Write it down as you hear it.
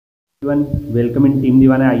Everyone, welcome in Team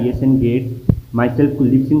Deewane IS and GATE. Myself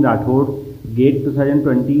Kuldeep Singh Rathore GATE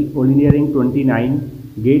 2020 All India Rank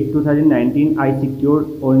 29. GATE 2019 I secured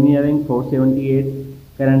All India Rank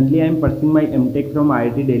 478. Currently I am pursuing my MTech from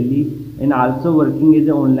IIT Delhi and also working as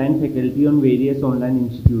an online faculty on various online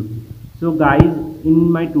institutes. So guys,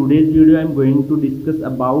 in my today's video I am going to discuss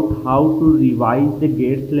about how to revise the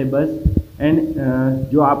GATE syllabus and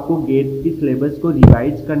जो आपको gate की syllabus को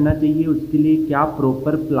revise करना चाहिए उसके लिए क्या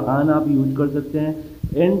proper plan आप यूज कर सकते हैं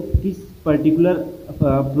एंड किस पर्टिकुलर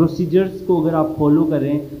प्रोसीजर्स को अगर आप फॉलो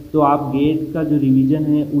करें तो आप गेट का जो रिवीजन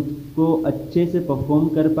है उसको अच्छे से परफॉर्म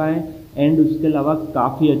कर पाएँ एंड उसके अलावा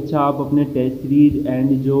काफ़ी अच्छा आप अपने टेस्ट सीरीज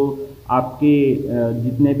एंड जो आपके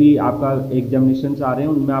जितने भी आपका एग्जामिनेशंस आ रहे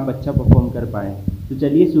हैं उनमें आप अच्छा परफॉर्म कर पाएँ। तो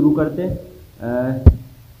चलिए शुरू करते हैं।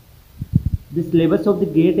 The syllabus of the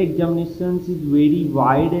GATE examinations is very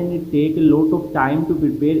wide and it takes a lot of time to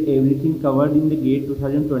prepare everything covered in the GATE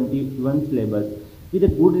 2021 syllabus. With a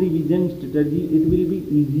good revision strategy, it will be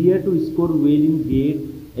easier to score well in GATE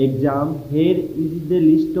exam. Here is the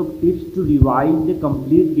list of tips to revise the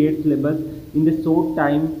complete GATE syllabus in the short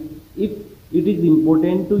time. If it is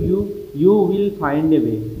important to you, you will find a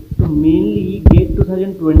way. तो mainly GATE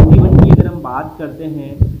 2021 की अगर हम बात करते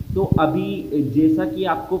हैं तो अभी जैसा कि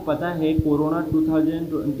आपको पता है कोरोना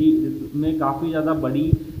 2020 में काफ़ी ज़्यादा बड़ी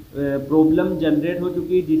प्रॉब्लम जनरेट हो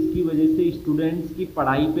चुकी है जिसकी वजह से स्टूडेंट्स की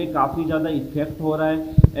पढ़ाई पे काफ़ी ज़्यादा इफ़ेक्ट हो रहा है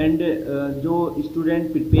एंड जो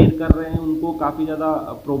स्टूडेंट प्रिपेयर कर रहे हैं उनको काफ़ी ज़्यादा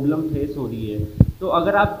प्रॉब्लम फेस हो रही है। तो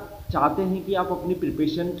अगर आप चाहते हैं कि आप अपनी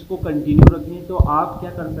प्रिपरेशन को कंटिन्यू रखें तो आप क्या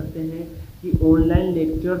कर सकते हैं कि ऑनलाइन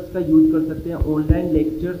लेक्चर्स का यूज कर सकते हैं। ऑनलाइन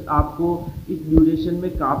लेक्चर्स आपको इस ड्यूरेशन में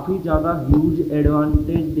काफ़ी ज़्यादा ह्यूज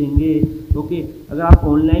एडवांटेज देंगे। ओके, अगर आप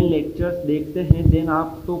ऑनलाइन लेक्चर्स देखते हैं देन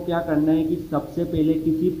आपको क्या करना है कि सबसे पहले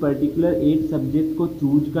किसी पर्टिकुलर एक सब्जेक्ट को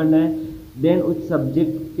चूज करना है, देन उस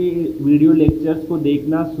सब्जेक्ट के वीडियो लेक्चर्स को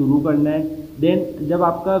देखना शुरू करना है। देन जब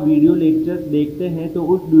आपका वीडियो लेक्चर्स देखते हैं तो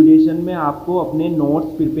उस ड्यूरेशन में आपको अपने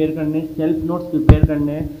नोट्स प्रिपेयर करने हैं, सेल्फ नोट्स प्रिपेयर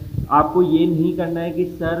करने हैं। आपको ये नहीं करना है कि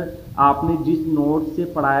सर आपने जिस नोट से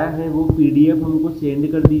पढ़ाया है वो पीडीएफ हमको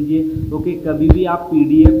सेंड कर दीजिए। ओके, कभी भी आप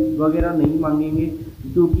पीडीएफ वगैरह नहीं मांगेंगे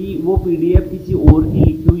क्योंकि वो पीडीएफ किसी और की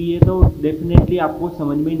लिखी हुई है तो डेफिनेटली आपको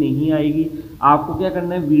समझ में नहीं आएगी। आपको क्या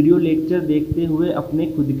करना है, वीडियो लेक्चर देखते हुए अपने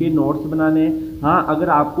खुद के नोट्स बनाने हैं। हाँ, अगर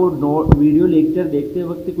आपको वीडियो लेक्चर देखते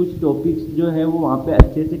वक्त कुछ टॉपिक्स जो है वो वहाँ पे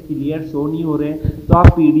अच्छे से क्लियर शो नहीं हो रहे हैं तो आप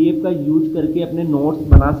पीडीएफ का यूज करके अपने नोट्स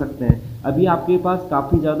बना सकते हैं। अभी आपके पास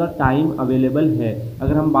काफ़ी ज़्यादा टाइम अवेलेबल है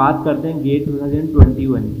अगर हम बात करते हैं गेट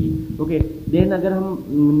 2021 की। ओके, देन अगर हम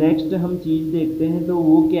नेक्स्ट हम चीज़ देखते हैं तो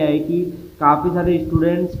वो क्या है कि काफ़ी सारे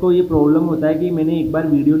स्टूडेंट्स को ये प्रॉब्लम होता है कि मैंने एक बार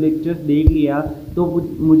वीडियो लेक्चर देख लिया तो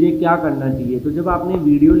मुझे क्या करना चाहिए। तो जब आपने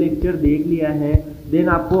वीडियो लेक्चर देख लिया है देन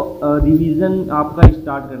आपको रिवीजन आपका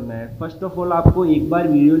स्टार्ट करना है। फर्स्ट ऑफ ऑल आपको एक बार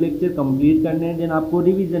वीडियो लेक्चर कंप्लीट करना है देन आपको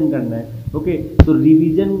रिवीजन करना है। ओके, तो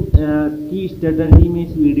रिवीजन की स्ट्रेटजी में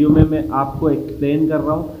इस वीडियो में मैं आपको एक्सप्लेन कर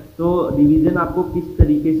रहा हूँ। तो रिवीजन आपको किस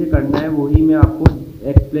तरीके से करना है वही मैं आपको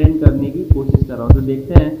एक्सप्लेन करने की कोशिश कर रहा हूँ। तो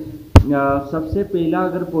देखते हैं, सबसे पहला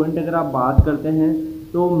अगर पॉइंट अगर आप बात करते हैं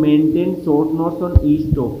तो maintain short notes on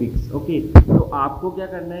each topics. Okay, तो आपको क्या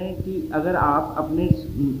करना है कि अगर आप अपने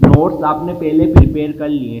नोट्स आपने पहले प्रिपेयर कर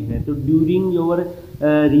लिए हैं तो ड्यूरिंग योर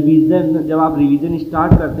रिवीजन जब आप रिवीजन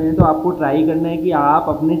स्टार्ट करते हैं तो आपको ट्राई करना है कि आप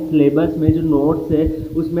अपने सिलेबस में जो नोट्स है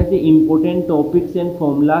उसमें से इम्पोर्टेंट टॉपिक्स एंड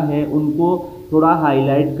फॉर्मूला है उनको थोड़ा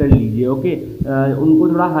हाईलाइट कर लीजिए। ओके, उनको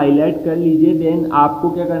थोड़ा हाईलाइट कर लीजिए। देन आपको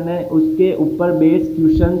क्या करना है, उसके ऊपर बेस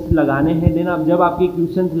क्वेश्चंस लगाने हैं। देन आप जब आपके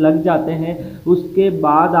क्वेश्चंस लग जाते हैं उसके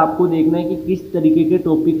बाद आपको देखना है कि किस तरीके के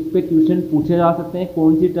टॉपिक्स पे क्वेश्चन पूछे जा सकते हैं,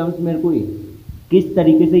 कौन सी टर्म्स मेरे को किस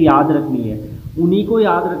तरीके से याद रखनी है। उन्हीं को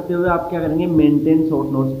याद रखते हुए आप क्या करेंगे, मेंटेन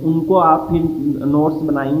शॉर्ट नोट्स, उनको आप फिर नोट्स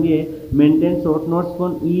बनाएंगे। Maintain short notes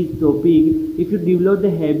for each topic. If you develop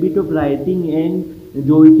the habit of writing and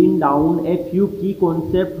jotting down a few key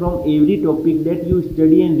concepts from every topic that you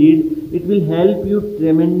study and read, it will help you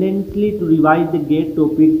tremendously to revise the GATE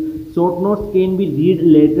topics. Short notes can be read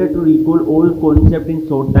later to recall all concept in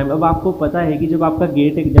short time. अब आपको पता है कि जब आपका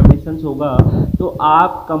gate examination होगा तो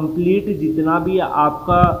आप कंप्लीट जितना भी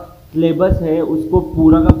आपका सिलेबस है उसको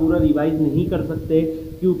पूरा का पूरा रिवाइज नहीं कर सकते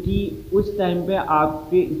क्योंकि उस टाइम पे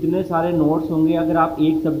आपके इतने सारे नोट्स होंगे। अगर आप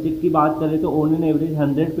एक सब्जेक्ट की बात करें तो ऑन एन एवरेज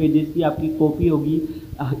 100 पेजेस की आपकी कॉपी होगी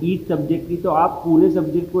ईच सब्जेक्ट की, तो आप पूरे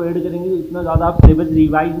सब्जेक्ट को ऐड करेंगे तो इतना ज़्यादा आप सिलेबस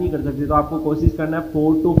रिवाइज नहीं कर सकते। तो आपको कोशिश करना है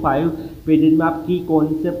 4 to 5 पेजेज में आप की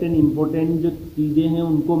कॉन्सेप्ट एंड इम्पोर्टेंट जो चीज़ें हैं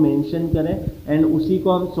उनको मेंशन करें एंड उसी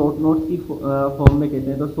को हम शॉर्ट नोट्स की फॉर्म में कहते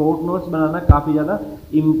हैं। तो शॉर्ट नोट्स बनाना काफ़ी ज़्यादा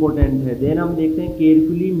इम्पोर्टेंट है। देन हम देखते हैं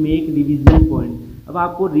केयरफुली मेक रिविजन पॉइंट। अब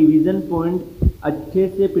आपको रिवीजन पॉइंट अच्छे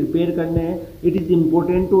से प्रिपेयर करने हैं। It is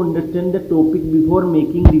important to understand the topic before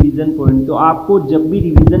making revision point. तो आपको जब भी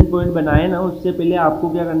रिवीजन पॉइंट बनाए ना, उससे पहले आपको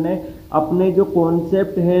क्या करना है, अपने जो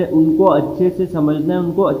कॉन्सेप्ट है उनको अच्छे से समझना है,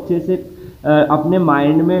 उनको अच्छे से अपने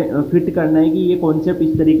माइंड में फिट करना है कि ये कॉन्सेप्ट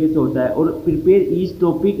इस तरीके से होता है। और prepare each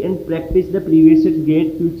topic and practice the previous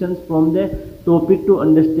gate questions from the topic to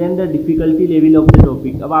understand the difficulty level of the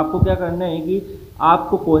topic. अब आपको क्या करना है कि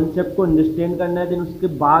आपको कॉन्सेप्ट को अंडरस्टैंड करना है, देन उसके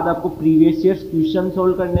बाद आपको प्रीवियस ईयर्स क्वेश्चन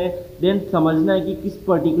सोल्व करने हैं, देन समझना है कि किस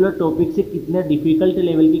पर्टिकुलर टॉपिक से कितने डिफिकल्ट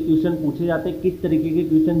लेवल के क्वेश्चन पूछे जाते हैं, किस तरीके के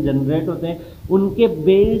क्वेश्चन जनरेट होते हैं। उनके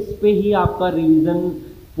बेस पे ही आपका रिवीजन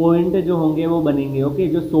पॉइंट जो होंगे वो बनेंगे। ओके,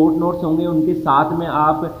 जो शॉर्ट नोट्स होंगे उनके साथ में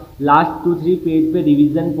आप लास्ट 2-3 पेज पे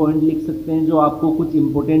रिवीजन पॉइंट लिख सकते हैं, जो आपको कुछ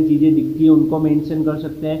इंपॉर्टेंट चीज़ें दिखती है उनको मेंशन कर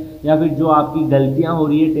सकते हैं, या फिर जो आपकी गलतियां हो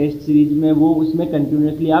रही है टेस्ट सीरीज में वो उसमें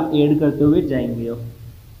कंटिन्यूसली आप ऐड करते हुए जाएंगे।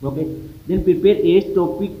 Okay, then prepare each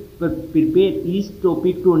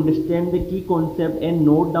topic to understand the key concept and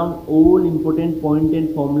note down all important point and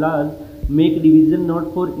formulas. Make revision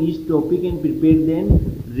note for each topic and prepare them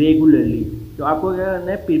regularly. तो आपको क्या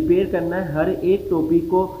करना है, प्रिपेयर करना है, हर एक टॉपिक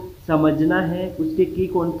को समझना है, उसके की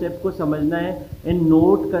कॉन्सेप्ट को समझना है एंड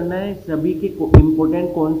नोट करना है सभी के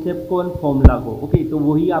इम्पोर्टेंट कॉन्सेप्ट को और फॉर्मूला को। ओके, तो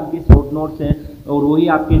वही आपके शॉर्ट नोट्स हैं और वही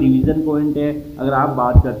आपके रिवीजन पॉइंट है अगर आप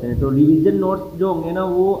बात करते हैं। तो रिवीजन नोट्स जो होंगे ना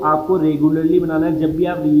वो आपको रेगुलरली बनाना है। जब भी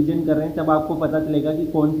आप रिवीजन कर रहे हैं तब आपको पता चलेगा कि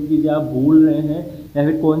कौन सी चीज़ें आप भूल रहे हैं या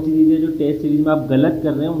फिर कौन सी चीज़ें जो टेस्ट सीरीज में आप गलत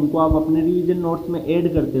कर रहे हैं उनको आप अपने रिवीजन नोट्स में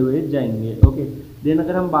ऐड करते हुए जाएंगे। ओके, देन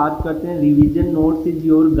अगर हम बात करते हैं revision notes is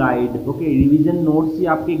your guide. Okay, revision notes ही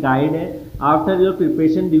आपके गाइड है। After your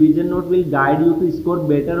preparation revision note will guide you to score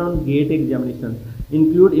better on gate examination.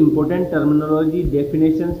 Include important terminology,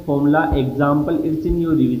 definitions, formula, example, it's in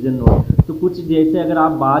your revision note. तो कुछ जैसे अगर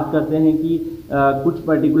आप बात करते हैं कि कुछ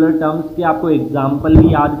पर्टिकुलर टर्म्स के आपको एग्जाम्पल भी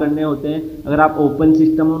याद करने होते हैं। अगर आप ओपन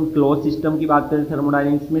सिस्टम और क्लोज सिस्टम की बात करें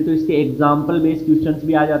थर्मोडायनेमिक्स में, तो इसके एग्जाम्पल बेस्ड क्वेश्चंस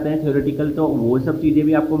भी आ जाते हैं थ्योरेटिकल, तो वो सब चीज़ें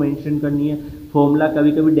भी आपको मेंशन करनी है। फॉर्मूला,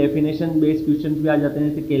 कभी कभी डेफिनेशन बेस्ड क्वेश्चंस भी आ जाते हैं,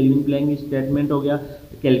 जैसे केल्विन प्लैंक स्टेटमेंट हो गया,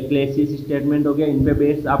 कैलकुलेसिस स्टेटमेंट हो गया, इन पे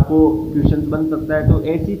बेस्ड आपको क्वेश्चंस बन सकता है। तो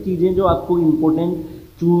ऐसी चीज़ें जो आपको इंपॉर्टेंट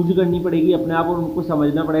चूज करनी पड़ेगी अपने आप और उनको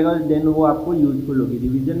समझना पड़ेगा, देन वो आपको यूजफुल होगी।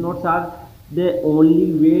 Revision notes are the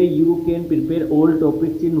only way you can prepare all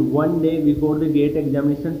topics in one day before the GATE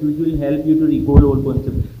examinations, which will help you to recall all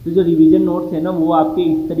concepts। तो जो रिवीजन नोट्स है ना वो आपके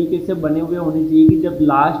इस तरीके से बने हुए होने चाहिए कि जब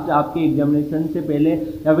लास्ट आपके एग्जामिनेशन से पहले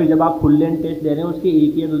या फिर जब आप फुल लेंथ टेस्ट दे रहे हैं उसके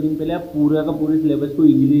 1 या 2 दिन पहले आप पूरा का पूरे सिलेबस को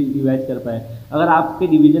इजीली रिवाइज कर पाएँ। अगर आपके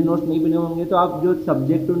रिवीजन नोट्स नहीं बने होंगे तो आप जो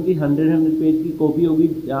सब्जेक्ट उनकी 100 पेज की कॉपी होगी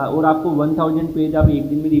और आपको 1000 पेज आप एक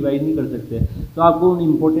दिन में रिवाइज नहीं कर सकते। तो आपको उन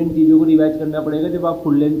इंपॉर्टेंट चीज़ों को रिवाइज करना पड़ेगा। जब आप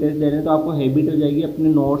फुल लेंथ टेस्ट दे रहे हैं तो आपको हैबिट हो जाएगी अपने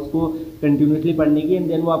नोट्स को कंटिन्यूसली पढ़ने की, एंड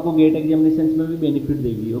देन वो आपको गेट एग्जामिनेशंस में भी बेनिफिट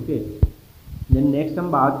देगी। ओके, देन नेक्स्ट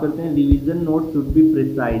हम बात करते हैं revision notes should be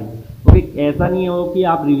precise. Okay, ऐसा नहीं हो कि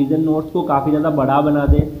आप रिवीजन नोट्स को काफ़ी ज़्यादा बड़ा बना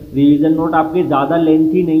दें। रिवीजन नोट आपके ज़्यादा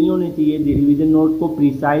लेंथी नहीं होने चाहिए। रिवीजन नोट को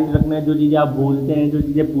प्रिसाइज रखना है। जो चीज़ें आप भूलते हैं, जो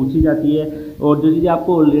चीज़ें पूछी जाती है और जो चीज़ें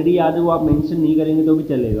आपको ऑलरेडी याद है वो आप मेंशन नहीं करेंगे तो भी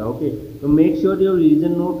चलेगा। ओके, तो make sure your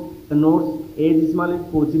revision notes as small as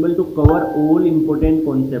possible to cover all important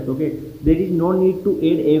concept। Okay, there is no need to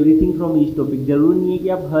add everything from each topic. जरूरी नहीं है कि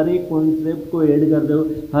आप हर एक कॉन्सेप्ट को ऐड कर रहे हो,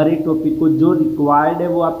 हर एक टॉपिक को जो रिक्वायर्ड है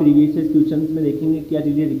वो आप प्रीवियस क्वेश्चंस में देखेंगे क्या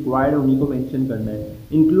चीज़ें रिक्वायर्ड है उन्हीं को मेंशन करना है।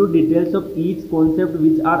 Include details of each concept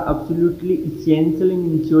which are absolutely essential in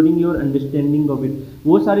ensuring your understanding of it.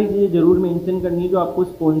 वो सारी चीज़ें जरूर मेंशन करनी है जो आपको उस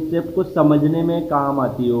कॉन्सेप्ट को समझने में काम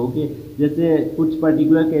आती हो। ओके, जैसे कुछ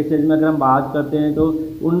पर्टिकुलर केसेज में अगर हम बात करते हैं तो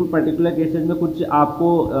उन पर्टिकुलर केसेज में कुछ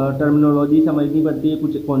आपको टर्मिनोलॉजी समझनी पड़ती है,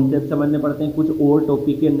 कुछ कॉन्सेप्ट समझने पड़ते हैं, कुछ और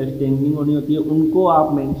टॉपिक की अंडरस्टैंडिंग होनी होती है, उनको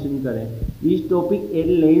आप मेंशन करें। इस topic add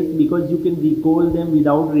less because you can recall them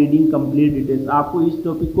without reading complete details. आपको इस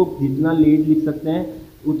टॉपिक को जितना लेट लिख सकते हैं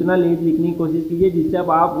उतना लेट लिखने की कोशिश कीजिए, जिससे अब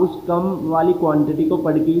आप उस कम वाली क्वांटिटी को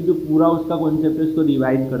पढ़ के जो पूरा उसका कॉन्सेप्ट है उसको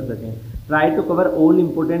रिवाइज कर सकें। Try to cover all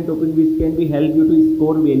important topic which can be help you to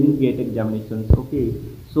score well in gate examinations. Okay,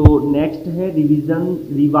 so next है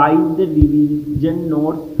revise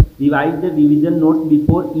the revision notes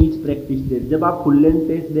before each practice test. जब आप फुल लेंथ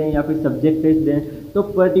टेस्ट दें या फिर subject test दें तो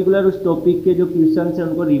particular उस topic के जो क्वेश्चन हैं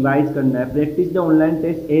उनको रिवाइज करना है। Practice the online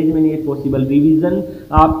test as many as possible. Revision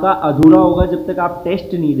आपका अधूरा होगा जब तक आप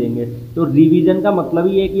टेस्ट नहीं देंगे। तो रिवीजन का मतलब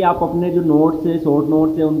ही है कि आप अपने जो नोट्स है, शॉर्ट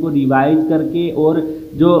नोट्स है, उनको रिवाइज करके और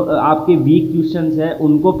जो आपके वीक क्वेश्चंस है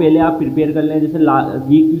उनको पहले आप प्रिपेयर कर लें। जैसे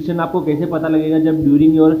वीक क्वेश्चन आपको कैसे पता लगेगा, जब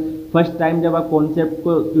ड्यूरिंग योर फर्स्ट टाइम जब आप कॉन्सेप्ट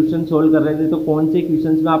को क्वेश्चन सोल्व कर रहे थे तो कौन से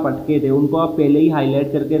क्वेश्चंस में आप अटके थे उनको आप पहले ही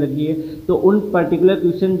हाईलाइट करके रखिए। तो उन पर्टिकुलर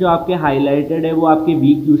क्वेश्चन जो आपके हाईलाइटेड है वो आपके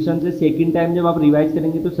वीक क्वेश्चन है। सेकंड टाइम जब आप रिवाइज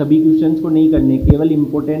करेंगे तो सभी क्वेश्चंस को नहीं करने, केवल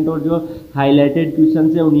इंपॉर्टेंट और जो हाईलाइटेड क्वेश्चन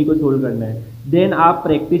है उन्हीं को सोल्व करना है। देन आप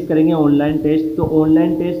प्रैक्टिस करेंगे ऑनलाइन टेस्ट। तो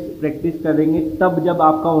ऑनलाइन टेस्ट प्रैक्टिस करेंगे तब जब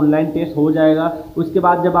आपका ऑनलाइन टेस्ट हो जाएगा, उसके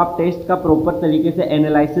बाद जब आप टेस्ट का प्रॉपर तरीके से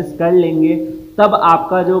एनालिसिस कर लेंगे तब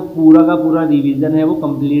आपका जो पूरा का पूरा रिवीजन है वो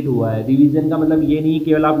कंप्लीट हुआ है। रिवीजन का मतलब ये नहीं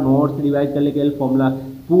केवल आप नोट्स रिवाइज कर ले, केवल फॉर्मूला,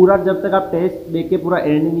 पूरा जब तक आप टेस्ट देख के पूरा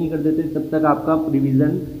एंड नहीं कर देते तब तक आपका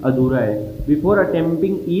रिवीजन अधूरा है। Before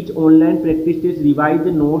attempting each online practice test revise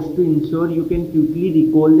the notes to ensure you can quickly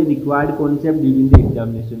recall the required concept during the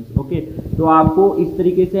examination. Okay, तो आपको इस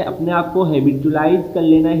तरीके से अपने आप को हैबिचुलाइज कर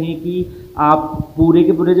लेना है कि आप पूरे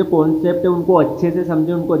के पूरे जो कॉन्सेप्ट है उनको अच्छे से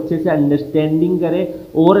समझें, उनको अच्छे से अंडरस्टैंडिंग करें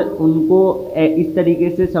और उनको इस तरीके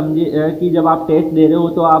से समझे कि जब आप टेस्ट दे रहे हो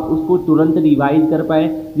तो आप उसको तुरंत रिवाइज कर पाएँ,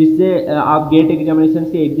 जिससे आप गेट एग्जामिनेशन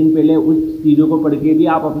से एक दिन पहले उस चीज़ों को पढ़ के भी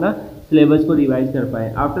आप अपना सिलेबस को रिवाइज कर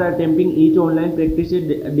पाए। After attempting each online practice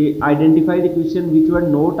identify the question which were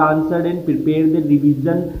not answered and prepare the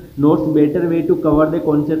revision notes better way to cover the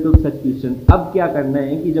concept of such question. अब क्या करना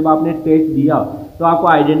है कि जब आपने टेस्ट दिया तो आपको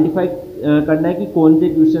आइडेंटिफाई करना है कि कौन से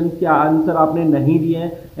क्वेश्चन के आंसर आपने नहीं दिए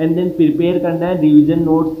हैं, एंड देन प्रिपेयर करना है रिवीजन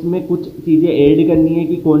नोट्स में कुछ चीज़ें ऐड करनी है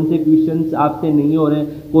कि कौन से क्वेश्चंस आपसे नहीं हो रहे हैं,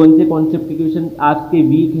 कौन से कॉन्सेप्ट के क्वेश्चन आपके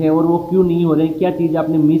वीक हैं और वो क्यों नहीं हो रहे हैं, क्या चीज़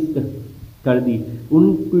आपने मिस कर दी।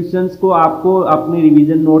 उन क्वेश्चंस को आपको अपने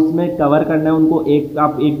रिवीजन नोट्स में कवर करना है, उनको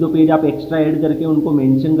एक दो पेज आप एक्स्ट्रा ऐड करके उनको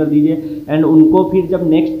मेंशन कर दीजिए एंड उनको फिर जब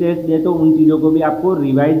नेक्स्ट टेस्ट दे तो उन चीज़ों को भी आपको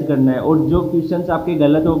रिवाइज करना है। और जो क्वेश्चंस आपके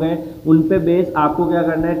गलत हो गए उन पे बेस आपको क्या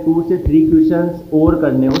करना है, 2 से 3 क्वेश्चंस और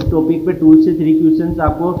करने हैं। उस टॉपिक पे 2 से 3 क्वेश्चंस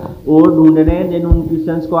आपको और ढूंढने हैं, देन उन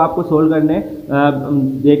क्वेश्चंस को आपको सोल्व करने हैं।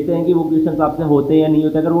 देखते हैं कि वो क्वेश्चंस आपसे होते हैं या नहीं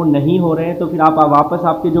होते। अगर वो नहीं हो रहे हैं तो फिर आप वापस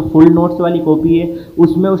आपके जो फुल नोट्स वाली कॉपी है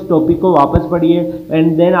उसमें उस टॉपिक को वापस पढ़िए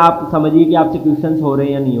एंड देन आप समझिए कि आपसे क्वेश्चंस हो रहे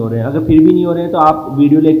हैं या नहीं हो रहे हैं। अगर फिर भी नहीं हो रहे हैं तो आप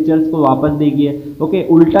वीडियो लेक्चर्स को वापस देखिए। ओके,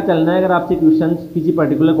 उल्टा चलना है अगर आपसे क्वेश्चंस किसी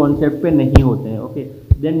पर्टिकुलर कॉन्सेप्ट पे नहीं होते हैं। ओके,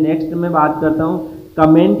 देन नेक्स्ट मैं बात करता हूँ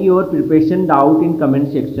comment your preparation doubt in comment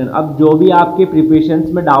section. अब जो भी आपके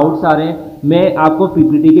प्रिपरेशंस में डाउट्स आ रहे हैं मैं आपको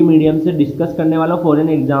पीपीटी के मीडियम से डिस्कस करने वाला हूँ। फॉर एन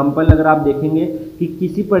एग्जाम्पल अगर आप देखेंगे कि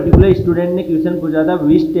किसी पर्टिकुलर स्टूडेंट ने क्वेश्चन पूछा था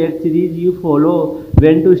which test series you follow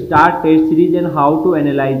when to start test series and how to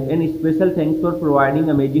analyse, and special thanks for providing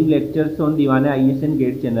amazing lectures on दीवाने IAS एंड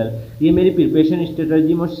गेट चैनल। ये मेरी प्रिपरेशन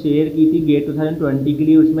स्ट्रेटजी मैं share की थी gate 2020 के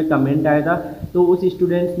लिए, उसमें कमेंट आया था तो उस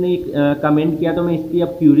स्टूडेंट्स ने कमेंट किया तो मैं इसकी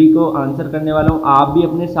अब क्यूरी को आंसर करने वाला हूँ। आप भी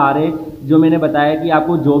अपने सारे जो मैंने बताया कि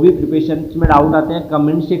आपको जो भी प्रिपरेशन में डाउट आते हैं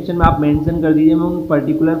कमेंट सेक्शन में आप मेंशन कर दीजिए। मैं उन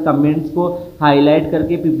पर्टिकुलर कमेंट्स को हाईलाइट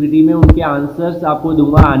करके पीपीटी में उनके आंसर्स आपको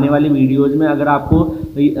दूंगा आने वाले वीडियोज़ में। अगर आपको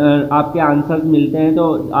आपके आंसर्स मिलते हैं तो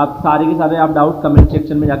आप सारे के सारे आप डाउट कमेंट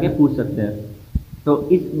सेक्शन में जाके पूछ सकते हैं। तो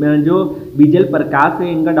इस जो विजल प्रकाश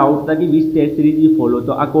है इनका डाउट था कि which test series you follow,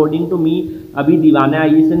 तो अकॉर्डिंग टू मी अभी दीवाने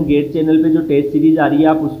IAS एंड गेट चैनल पे जो टेस्ट सीरीज आ रही है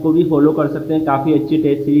आप उसको भी फॉलो कर सकते हैं, काफ़ी अच्छी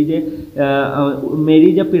टेस्ट सीरीज है।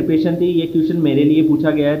 मेरी जब प्रिपरेशन थी, ये क्वेश्चन मेरे लिए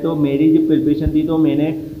पूछा गया है, तो मेरी जब प्रिपरेशन थी तो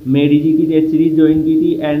मैंने मेडी जी की टेस्ट सीरीज ज्वाइन की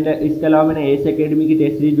थी एंड इसके अलावा मैंने एस एकेडमी की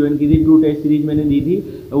टेस्ट सीरीज ज्वाइन की थी। 2 टेस्ट सीरीज मैंने दी थी,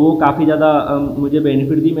 वो काफ़ी ज़्यादा मुझे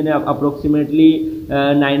बेनिफिट दी। मैंने अप्रोक्सीमेटली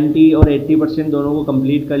 90 और 80% दोनों को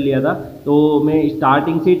कंप्लीट कर लिया था। तो मैं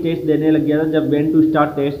स्टार्टिंग से ही टेस्ट देने लग गया था जब वेन टू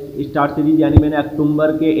स्टार्ट सीरीज, यानी मैंने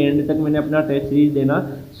अक्टूबर के एंड तक मैंने अपना टेस्ट सीरीज देना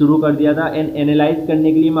शुरू कर दिया था। एंड एनालाइज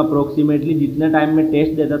करने के लिए मैं अप्रोक्सीमेटली जितना टाइम में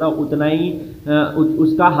टेस्ट देता था उतना ही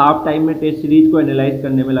उसका हाफ टाइम में टेस्ट सीरीज को एनालाइज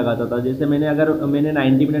करने में लगाता था। जैसे मैंने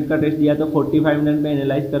 90 मिनट का टेस्ट दिया तो 45 मिनट में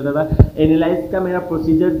एनालाइज करता था। एनालाइज का मेरा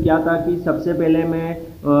प्रोसीजर क्या था कि सबसे पहले मैं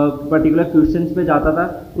पर्टिकुलर क्वेश्चंस पे जाता था,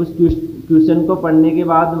 उस क्वेश्चन को पढ़ने के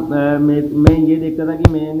बाद मैं ये देखता था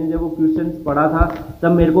कि मैंने जब वो क्वेश्चंस पढ़ा था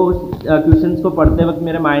तब मेरे को उस क्वेश्चंस को पढ़ते वक्त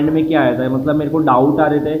मेरे माइंड में क्या आया था, मतलब मेरे को डाउट आ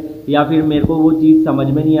रहे थे या फिर मेरे को वो चीज़ समझ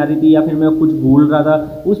में नहीं आ रही थी या फिर मैं कुछ भूल रहा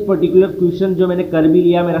था। उस पर्टिकुलर क्वेश्चन जो मैंने कर भी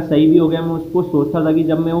लिया, मेरा सही भी हो गया, मैं उसको सोचता था कि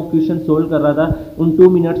जब मैं वो क्वेश्चन सोल्व कर रहा था उन 2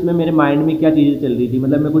 मिनट्स में मेरे माइंड में क्या चीज़ें चल रही थी,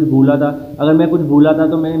 मतलब मैं कुछ भूला था। अगर मैं कुछ भूला था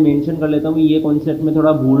तो मैं मेंशन कर लेता हूँ कि ये कॉन्सेप्ट में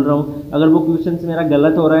थोड़ा भूल रहा हूँ। अगर वो क्वेश्चन मेरा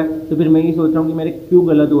गलत हो रहा है तो फिर मैं ये सोच रहा हूँ कि मेरे क्यों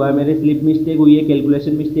गलत हुआ है, मेरे स्लिप मिस्टेक हुई है,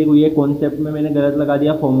 कैलकुलेशन मिस्टेक हुई है, कॉन्सेप्ट में मैंने गलत लगा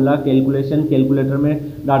दिया, फॉर्मूला कैलकुलेशन कैलकुलेटर में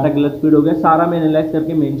डाटा गलत फीड हो गया, सारा मैं एनालाइज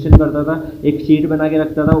करके मेंशन करता था। एक शीट बना के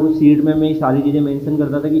रखता था, उस शीट में मैं सारी चीज़ें मेंशन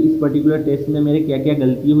करता था कि इस पर्टिकुलर टेस्ट में मेरे क्या क्या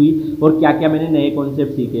गलती हुई और क्या क्या मैंने नए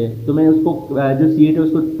कॉन्सेप्ट सीखे। तो मैं उसको जो शीट है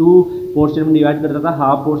उसको 2 पोर्शन में डिवाइड करता था।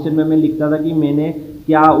 हाफ पोर्शन में मैं लिखता था कि मैंने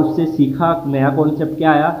क्या उससे सीखा, नया कॉन्सेप्ट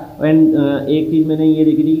क्या आया, एंड एक चीज़ मैंने ये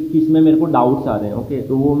देखी थी कि किसमें मेरे को डाउट्स आ रहे हैं। ओके,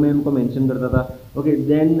 तो वो मैं उनको मेंशन करता था। ओके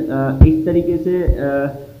देन इस तरीके से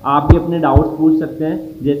आप भी अपने डाउट्स पूछ सकते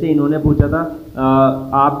हैं जैसे इन्होंने पूछा था।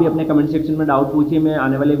 आप भी अपने कमेंट सेक्शन में डाउट पूछिए, मैं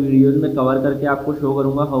आने वाले वीडियोस में कवर करके आपको शो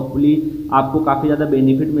करूंगा। होपफुली आपको काफ़ी ज़्यादा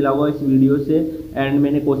बेनिफिट मिला होगा इस वीडियो से, एंड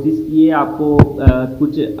मैंने कोशिश की है आपको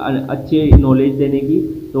कुछ अच्छे नॉलेज देने की।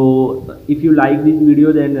 तो if you like this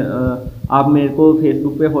video then आप मेरे को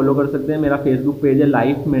फेसबुक पे फॉलो कर सकते हैं। मेरा फेसबुक पेज है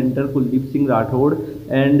life mentor Kuldeep Singh Rathore,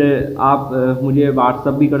 and आप मुझे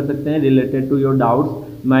व्हाट्सअप भी कर सकते हैं related to your doubts.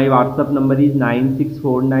 My WhatsApp number is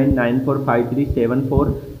 9649945374।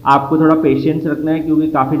 आपको थोड़ा पेशेंस रखना है क्योंकि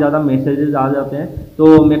काफ़ी ज़्यादा मैसेजेस आ जाते हैं,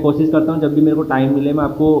 तो मैं कोशिश करता हूँ जब भी मेरे को टाइम मिले मैं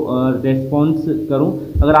आपको रेस्पॉन्स करूँ।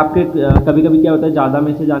 अगर आपके कभी कभी क्या होता है ज़्यादा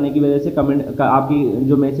मैसेज आने की वजह से कमेंट आपकी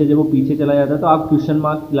जो मैसेज है वो पीछे चला जाता है, तो आप क्वेश्चन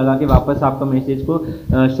मार्क लगा के वापस आपका मैसेज को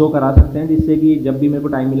शो करा सकते हैं, जिससे कि जब भी मेरे को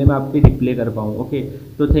टाइम मिले मैं आपकी रिप्लाई कर पाऊँ। ओके,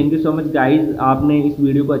 तो thank you so much guys, आपने इस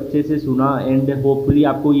वीडियो को अच्छे से सुना एंड होपफुली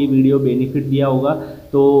आपको ये वीडियो बेनिफिट दिया होगा।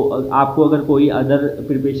 तो आपको अगर कोई अदर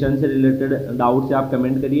प्रिपरेशन से रिलेटेड डाउट्स है आप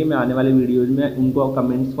कमेंट करिए, मैं आने वाले वीडियोज़ में उनको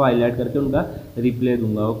कमेंट्स को हाईलाइट करके उनका रिप्लाई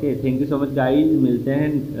दूंगा। Okay, thank you so much guys, मिलते हैं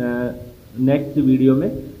नेक्स्ट वीडियो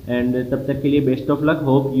में, एंड तब तक के लिए best of luck.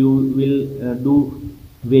 Hope you will do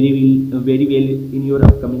very well in your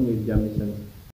upcoming examination.